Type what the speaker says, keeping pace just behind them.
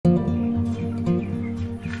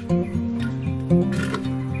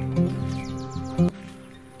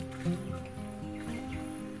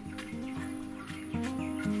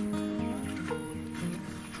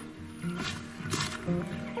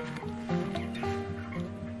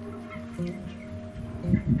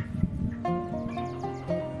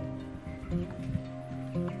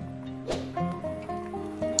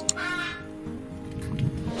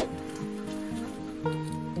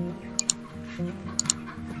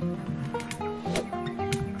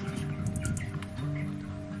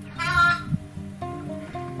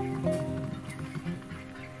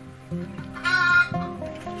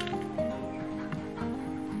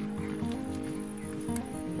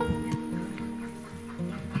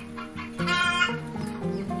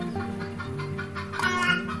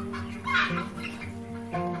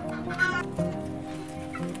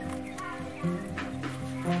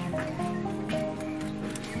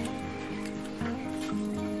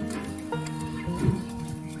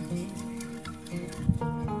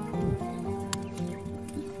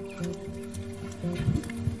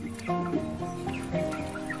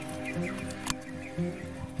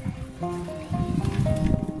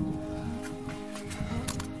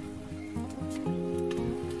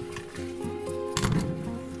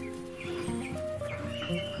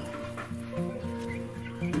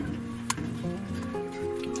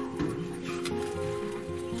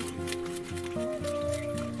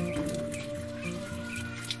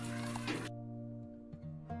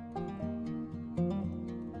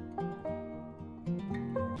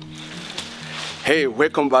Hey,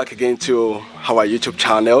 welcome back again to our YouTube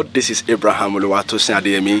channel. This is Abraham Oluwatosin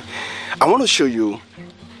Adeyemi. I want to show you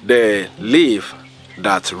the leaf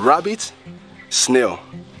that rabbit, snail,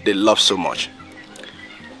 they love so much.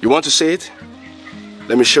 You want to see it?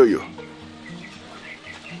 Let me show you.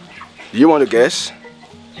 You want to guess?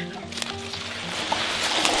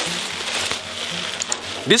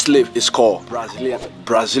 This leaf is called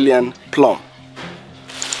Brazilian Plume.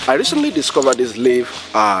 I recently discovered this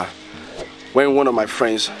leaf when one of my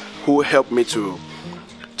friends who helped me to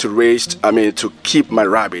keep my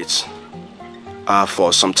rabbits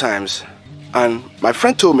for some times, and my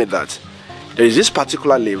friend told me that there is this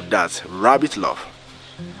particular leaf that rabbits love.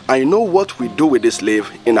 And you know what we do with this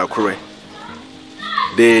leaf in Akure?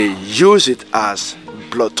 They use it as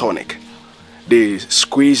blood tonic. They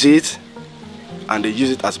squeeze it and they use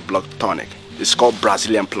it as blood tonic. It's called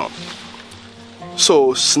Brazilian Plume.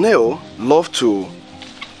 So snail love to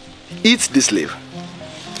eat this leaf.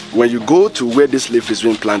 When you go to where this leaf is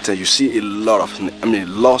being planted, you see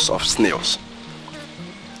lots of snails.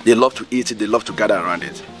 They love to eat it, they love to gather around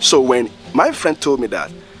it. So when my friend told me that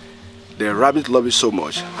the rabbit love it so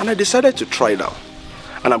much, and I decided to try it out.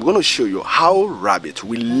 And I'm going to show you how rabbit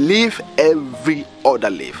will leave every other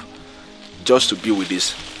leaf just to be with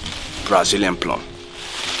this Brazilian Plume.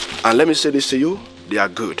 And let me say this to you, they are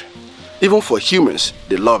good. Even for humans,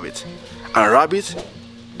 they love it. And rabbits,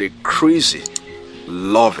 they crazy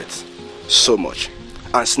love it so much.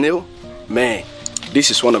 And snail, man, this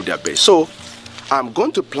is one of their best. So I'm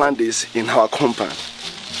going to plant this in our compound.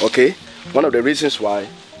 Okay, one of the reasons why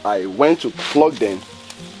I went to plug them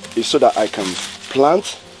is so that I can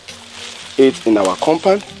plant it in our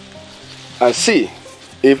compound and see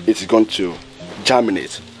if it's going to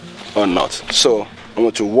germinate or not. So I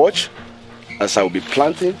want to watch as I will be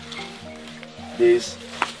planting this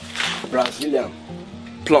Brazilian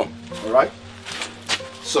Plume. All right,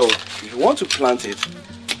 so if you want to plant it,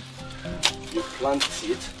 you plant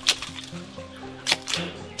it,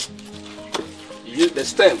 you use the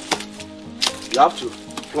stem. You have to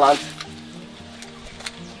plant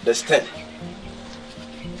the stem.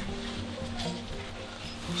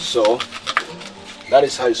 So that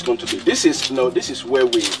is how it's going to be. This is where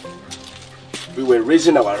we were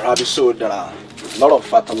raising our rabbits, so there are a lot of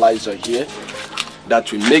fertilizer here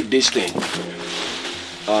that will make this thing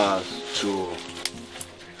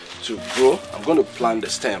to grow. I'm going to plant the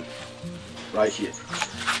stem right here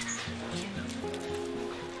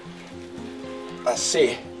and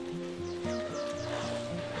see.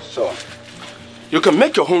 So you can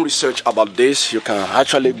make your own research about this. You can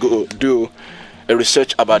actually go do a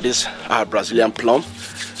research about this Brazilian Plume,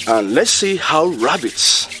 and let's see how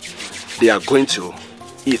rabbits they are going to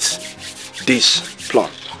eat this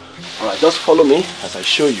plum. All right, just follow me as I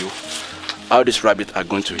show you how these rabbits are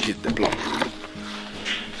going to eat the plum.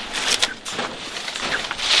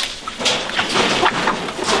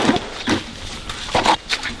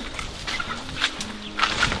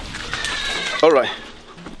 All right,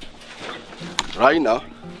 right now,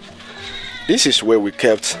 this is where we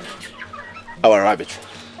kept our rabbit,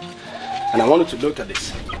 and I wanted to look at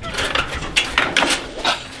this.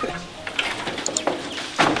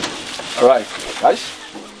 All right, guys,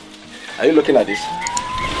 are you looking at this?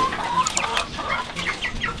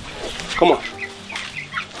 Come on,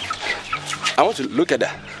 I want to look at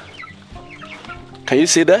that. Can you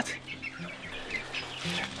see that?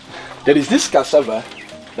 There is this cassava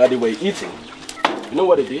that they were eating. You know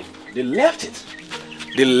what they did? They left it.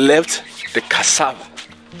 They left the cassava.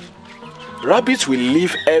 Rabbits will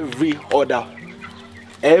leave every other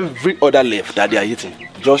leaf that they are eating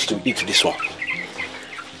just to eat this one.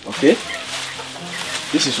 Okay,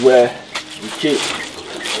 this is where we came.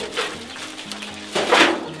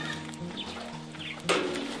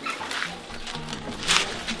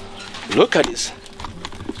 Look at this.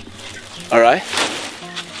 All right,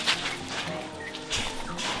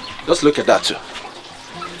 just look at that too.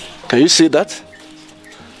 Can you see that?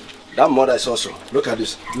 That mother is also, look at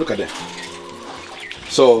this, look at that.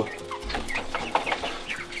 So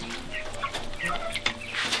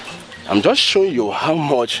I'm just showing you how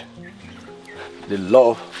much they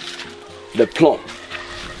love the plum.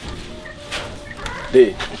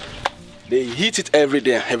 They eat it every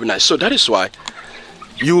day and every night. So that is why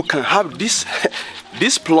you can have this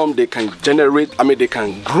this plum. They can generate, they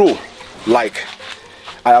can grow. Like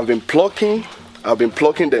I've been plucking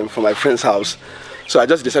them from my friend's house. So I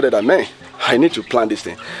just decided that, man, I need to plant this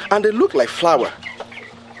thing. And they look like flower.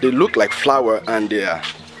 They look like flower, and they are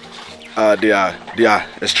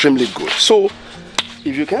extremely good. So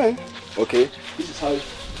if you can, okay,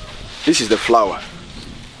 this is the flower.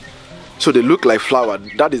 so they look like flower.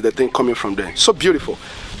 That is the thing coming from there. So beautiful.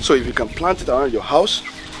 So if you can plant it around your house,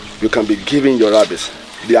 you can be giving your rabbits.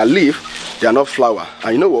 They are leaf, they are not flower.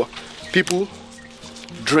 And you know what? People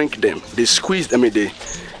drink them. They squeeze them.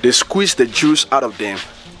 They squeeze the juice out of them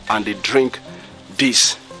and they drink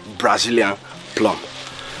this Brazilian plum.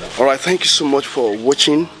 All right, thank you so much for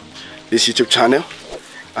watching this YouTube channel.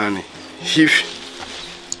 And if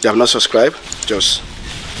you have not subscribed, just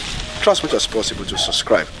try as much as possible to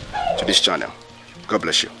subscribe to this channel. God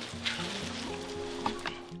bless you.